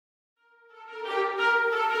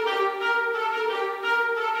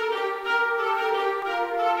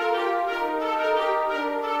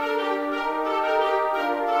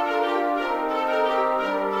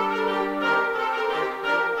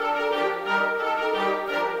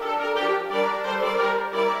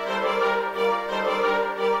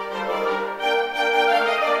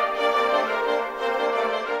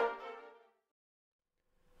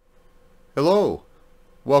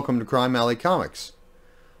Welcome to Crime Alley Comics.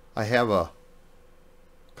 I have a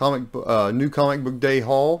new comic book day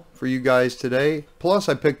haul for you guys today. Plus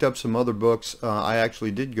I picked up some other books. I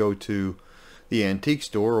actually did go to the antique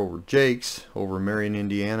store over Jake's over in Marion,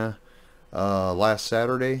 Indiana last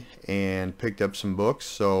Saturday and picked up some books.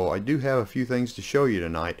 So I do have a few things to show you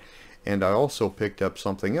tonight. And I also picked up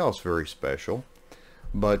something else very special.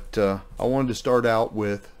 But I wanted to start out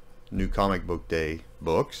with new comic book day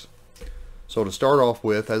books. So to start off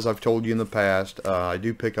with, as I've told you in the past, I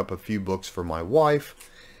do pick up a few books for my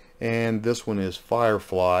wife, and this one is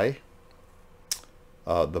Firefly,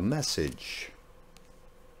 The Message.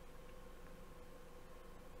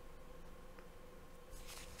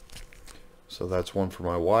 So that's one for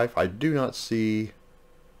my wife. I do not see,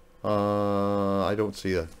 I don't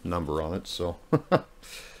see a number on it, so.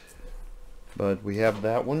 But we have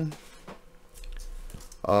that one.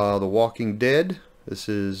 The Walking Dead. This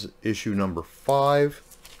is issue number 5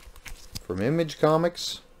 from Image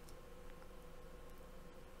Comics.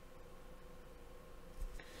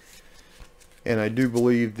 And I do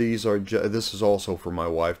believe these are, this is also for my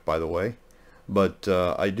wife, by the way. But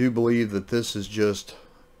I do believe that this is just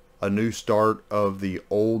a new start of the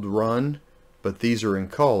old run. But these are in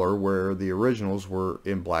color, where the originals were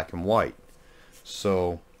in black and white.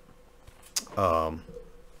 So I'm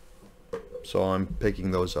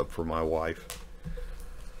picking those up for my wife.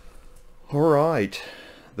 Alright,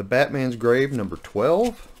 The Batman's Grave, number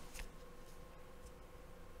 12.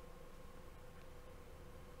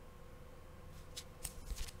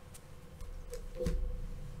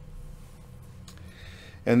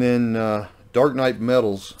 And then Dark Knight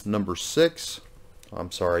Metals, number 6.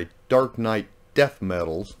 I'm sorry, Dark Knight Death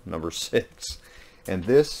Metals, number 6. And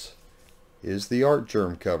this is the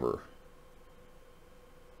Artgerm cover.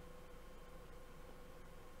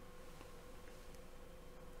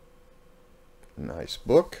 Nice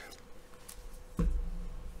book.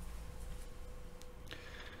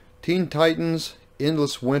 Teen Titans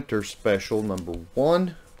Endless Winter Special number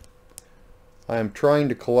 1. I am trying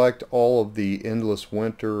to collect all of the Endless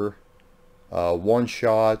Winter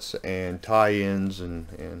one-shots and tie-ins,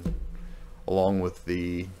 and along with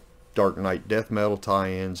the Dark Knight Death Metal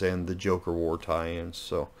tie-ins and the Joker War tie-ins.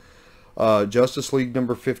 So Justice League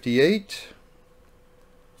number 58.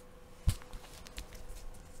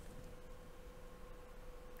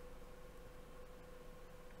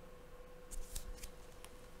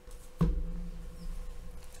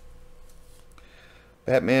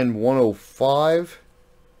 Batman 105,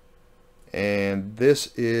 and this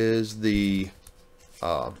is the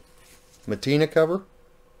Mattina cover.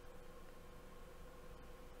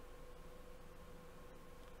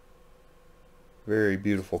 Very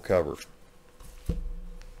beautiful cover.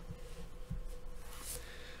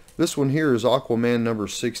 This one here is Aquaman number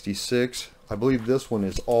 66. I believe this one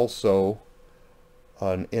is also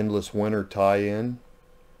an Endless Winter tie-in.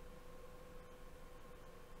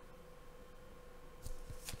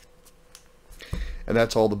 And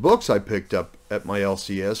that's all the books I picked up at my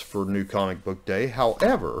LCS for New Comic Book Day.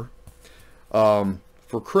 However,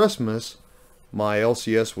 for Christmas, my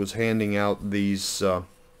LCS was handing out these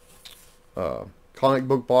comic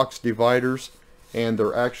book box dividers, and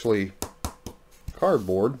they're actually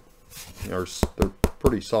cardboard. They're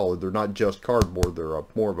pretty solid. They're not just cardboard. They're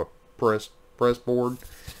more of a press board.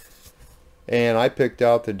 And I picked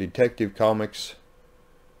out the Detective Comics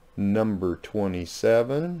number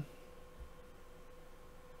 27.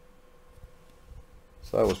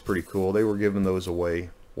 So that was pretty cool. They were giving those away,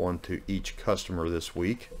 one to each customer this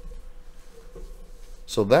week.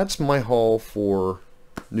 So that's my haul for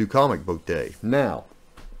New Comic Book Day. Now,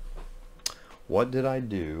 what did I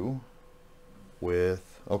do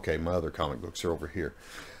with... Okay, my other comic books are over here.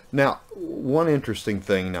 Now, one interesting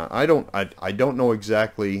thing. Now, I don't know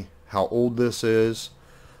exactly how old this is,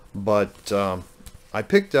 but I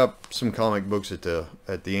picked up some comic books at the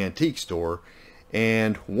antique store.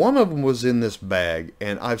 And one of them was in this bag,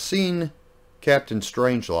 and I've seen Captain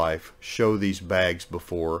Strangelife show these bags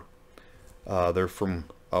before. They're from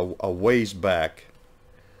a ways back.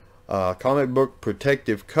 Comic book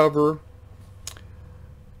protective cover.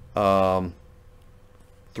 $3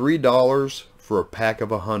 for a pack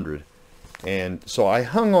of 100. And so I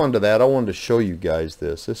hung on to that. I wanted to show you guys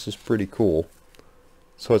this. This is pretty cool.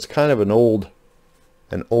 So it's kind of an old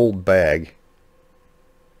bag.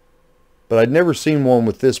 But I'd never seen one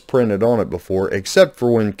with this printed on it before, except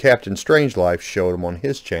for when Captain Strangelife showed them on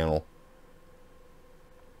his channel.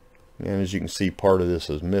 And as you can see, part of this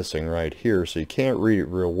is missing right here, so you can't read it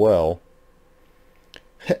real well.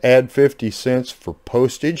 Add 50 cents for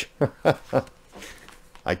postage.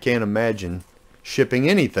 I can't imagine shipping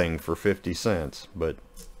anything for 50 cents, but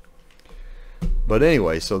But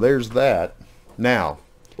anyway, so there's that. Now,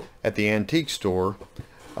 at the antique store,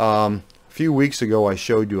 a few weeks ago I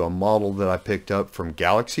showed you a model that I picked up from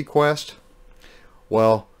Galaxy Quest.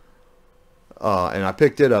 Well, and I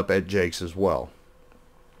picked it up at Jake's as well.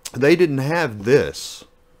 They didn't have this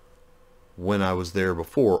when I was there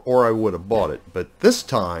before, or I would have bought it. But this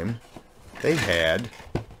time, they had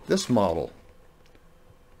this model.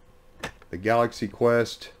 The Galaxy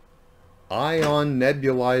Quest Ion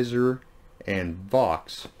Nebulizer and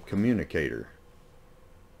Vox Communicator.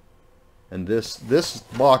 And this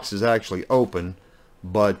box is actually open,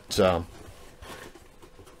 but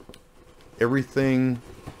everything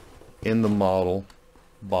in the model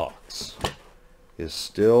box is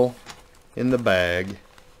still in the bag.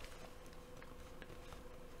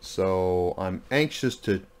 So I'm anxious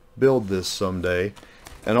to build this someday.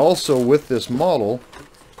 And also with this model,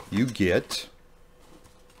 you get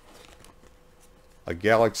a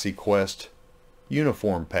Galaxy Quest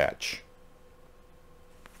uniform patch.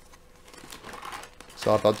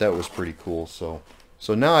 So I thought that was pretty cool. So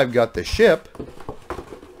now I've got the ship,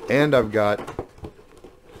 and I've got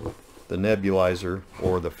the nebulizer,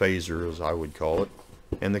 or the phaser as I would call it,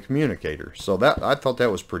 and the communicator. So that, I thought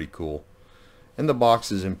that was pretty cool. And the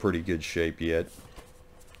box is in pretty good shape yet,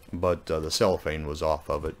 but the cellophane was off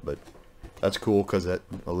of it. But that's cool, because at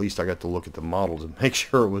least I got to look at the model to make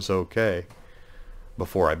sure it was okay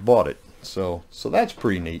before I bought it. So that's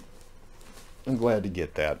pretty neat. I'm glad to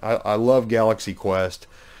get that. I love Galaxy Quest.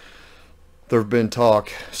 There have been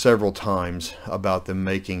talk several times about them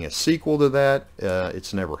making a sequel to that.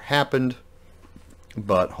 It's never happened,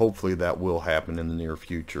 but hopefully that will happen in the near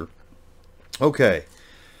future. Okay,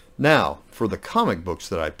 now for the comic books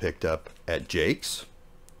that I picked up at Jake's.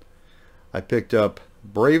 I picked up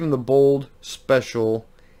Brave and the Bold Special,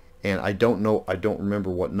 and I don't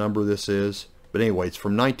remember what number this is, but anyway, it's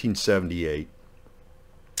from 1978.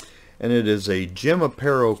 And it is a Jim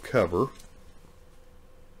Aparo cover.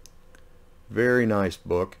 Very nice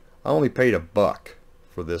book. I only paid $1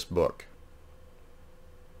 for this book.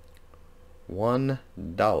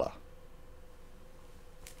 $1.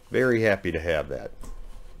 Very happy to have that.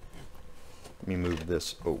 Let me move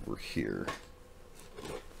this over here.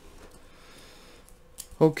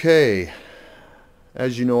 Okay.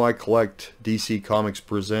 As you know, I collect DC Comics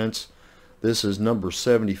Presents. This is number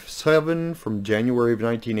 77 from January of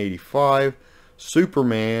 1985,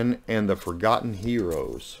 Superman and the Forgotten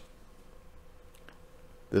Heroes.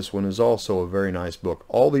 This one is also a very nice book.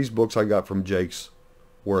 All these books I got from Jake's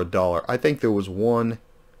were $1. I think there was one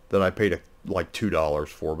that I paid like $2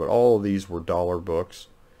 for, but all of these were dollar books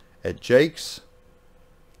at Jake's.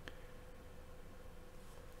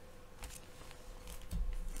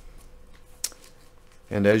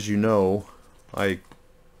 And as you know, I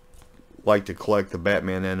like to collect the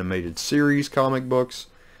Batman Animated Series comic books.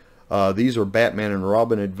 These are Batman and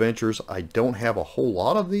Robin Adventures. I don't have a whole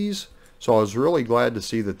lot of these, so I was really glad to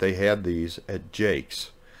see that they had these at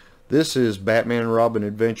Jake's. This is Batman and Robin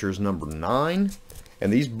Adventures number 9,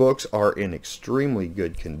 and these books are in extremely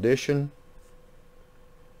good condition.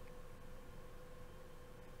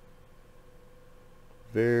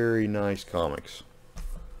 Very nice comics.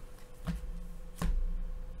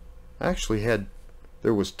 I actually had,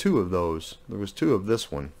 there was 2 of those. There was 2 of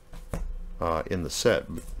this one in the set.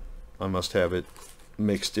 I must have it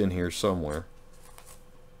mixed in here somewhere.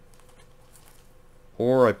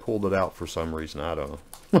 Or I pulled it out for some reason. I don't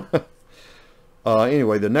know.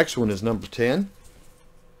 Anyway, the next one is number 10.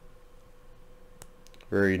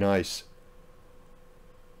 Very nice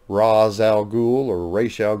Ra's al Ghul, or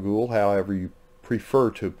Ra's al Ghul, however you prefer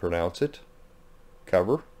to pronounce it,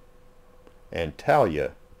 cover. And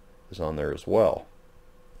Talia is on there as well.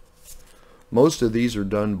 Most of these are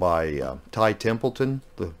done by Ty Templeton.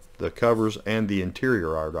 The covers and the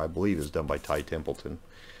interior art, I believe, is done by Ty Templeton.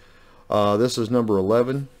 This is number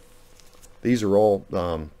 11. These are all,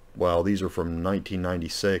 well, these are from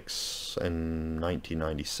 1996 and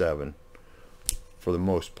 1997 for the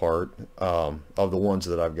most part, of the ones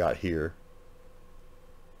that I've got here.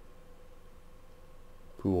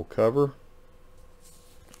 Cool cover.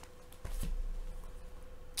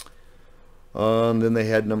 And then they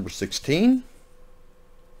had number 16.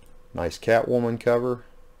 Nice Catwoman cover.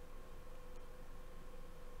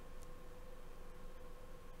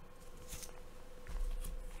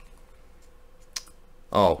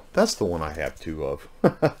 Oh, that's the one I have 2 of.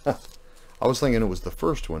 I was thinking it was the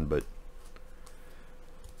first one, but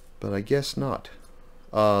I guess not.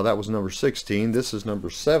 That was number 16. This is number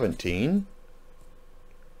 17.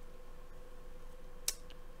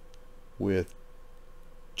 With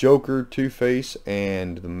Joker, Two-Face,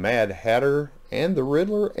 and the Mad Hatter, and the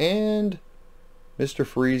Riddler, and Mr.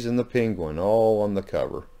 Freeze and the Penguin all on the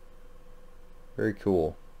cover. Very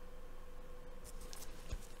cool.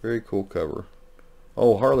 Very cool cover.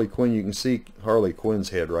 Oh, Harley Quinn, you can see Harley Quinn's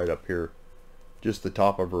head right up here. Just the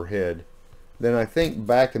top of her head. Then I think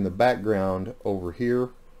back in the background over here,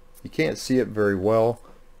 you can't see it very well,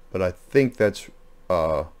 but I think that's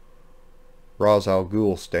Ra's al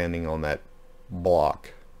Ghul standing on that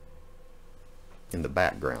block in the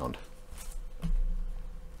background.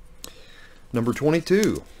 Number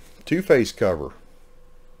 22, Two-Face cover.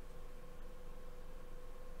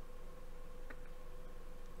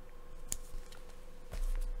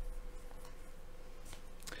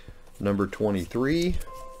 Number 23,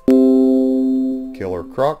 Killer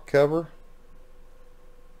Croc cover.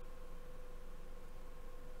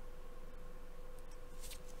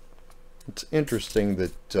 It's interesting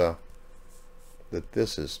that that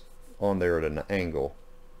this is on there at an angle.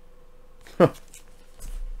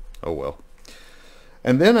 Oh well.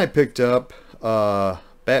 And then I picked up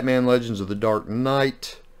Batman Legends of the Dark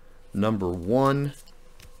Knight number 1,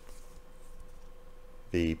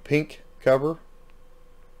 the pink cover.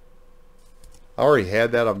 I already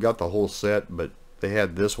had that. I've got the whole set, but they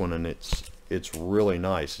had this one, and it's really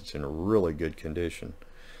nice. It's in a really good condition.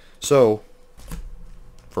 So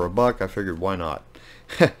for $1, I figured why not.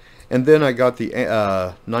 And then I got the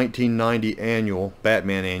 1990 annual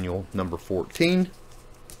Batman annual number 14.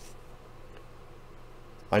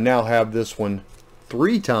 I now have this one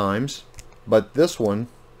 3 times, but this one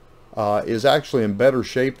is actually in better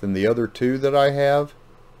shape than the other 2 that I have,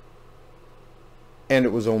 and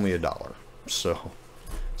it was only $1. So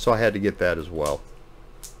I had to get that as well.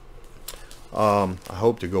 I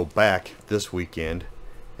hope to go back this weekend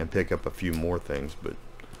and pick up a few more things, but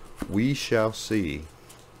we shall see.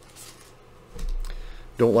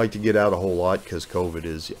 Don't like to get out a whole lot because COVID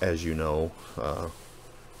is, as you know,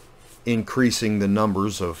 increasing the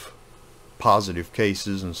numbers of positive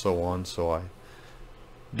cases and so on, so I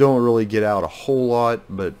don't really get out a whole lot,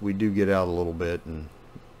 but we do get out a little bit and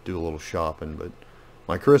do a little shopping. But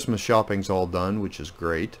my Christmas shopping's all done, which is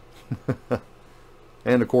great.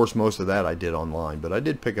 And of course most of that I did online, but I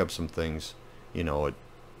did pick up some things, you know, at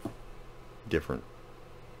different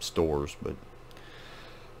stores. But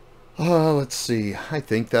let's see, I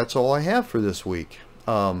think that's all I have for this week.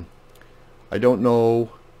 I don't know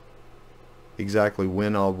exactly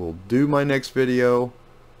when I will do my next video.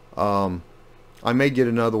 I may get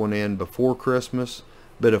another one in before Christmas,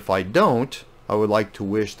 but if I don't, I would like to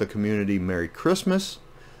wish the community Merry Christmas.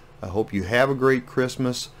 I hope you have a great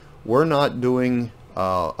Christmas. We're not doing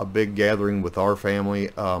a big gathering with our family.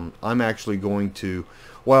 I'm actually going to,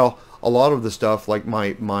 well, a lot of the stuff, like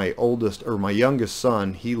my oldest or my youngest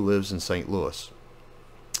son, he lives in St. Louis.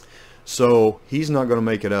 So he's not going to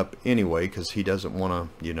make it up anyway because he doesn't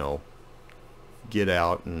want to, you know, get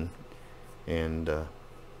out and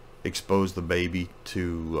expose the baby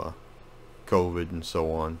to COVID and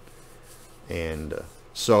so on. And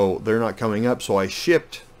so they're not coming up, so I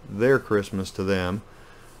shipped their Christmas to them.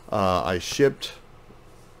 I shipped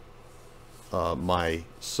my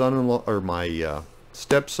son-in-law, or my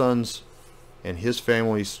stepson's and his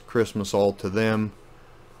family's Christmas all to them.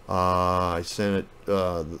 I sent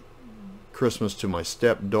it Christmas to my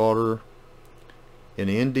stepdaughter in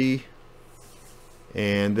Indy,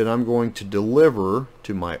 and then I'm going to deliver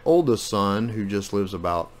to my oldest son, who just lives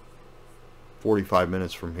about 45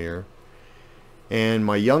 minutes from here, and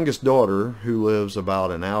my youngest daughter, who lives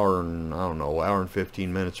about an hour and, I don't know, hour and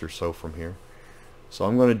 15 minutes or so from here. So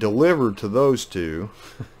I'm going to deliver to those two.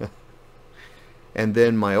 And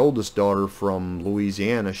then my oldest daughter from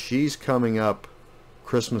Louisiana, she's coming up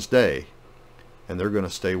Christmas Day, and they're going to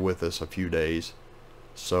stay with us a few days.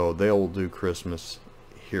 So they'll do Christmas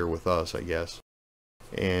here with us, I guess,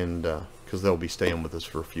 and because they'll be staying with us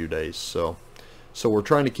for a few days. So we're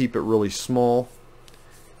trying to keep it really small,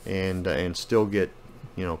 and still get,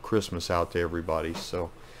 you know, Christmas out to everybody.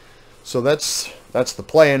 So that's the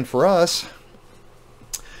plan for us.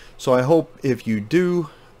 So I hope if you do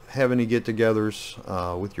have any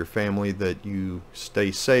get-togethers with your family, that you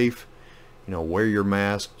stay safe, you know, wear your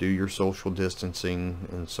mask, do your social distancing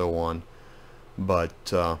and so on.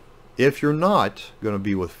 But if you're not going to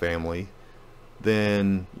be with family,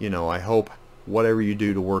 then, you know, I hope whatever you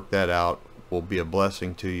do to work that out will be a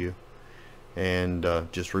blessing to you. And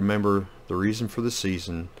just remember the reason for the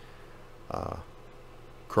season.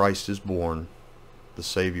 Christ is born, the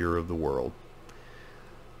Savior of the world.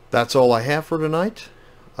 That's all I have for tonight.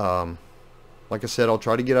 Like I said, I'll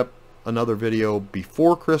try to get up another video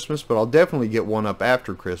before Christmas, but I'll definitely get one up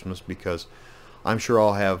after Christmas, because I'm sure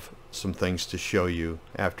I'll have some things to show you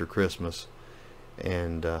after Christmas.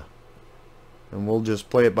 And and we'll just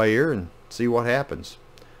play it by ear and see what happens.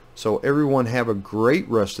 So everyone have a great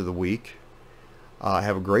rest of the week.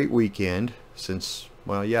 Have a great weekend, since,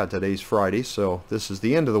 well, yeah, today's Friday, so this is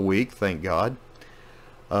the end of the week, thank God.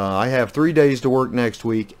 I have 3 days to work next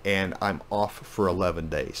week, and I'm off for 11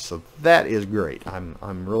 days, so that is great.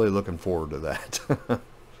 I'm really looking forward to that.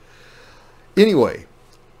 Anyway,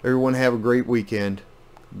 everyone have a great weekend.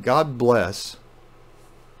 God bless,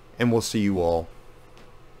 and we'll see you all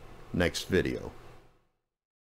next video.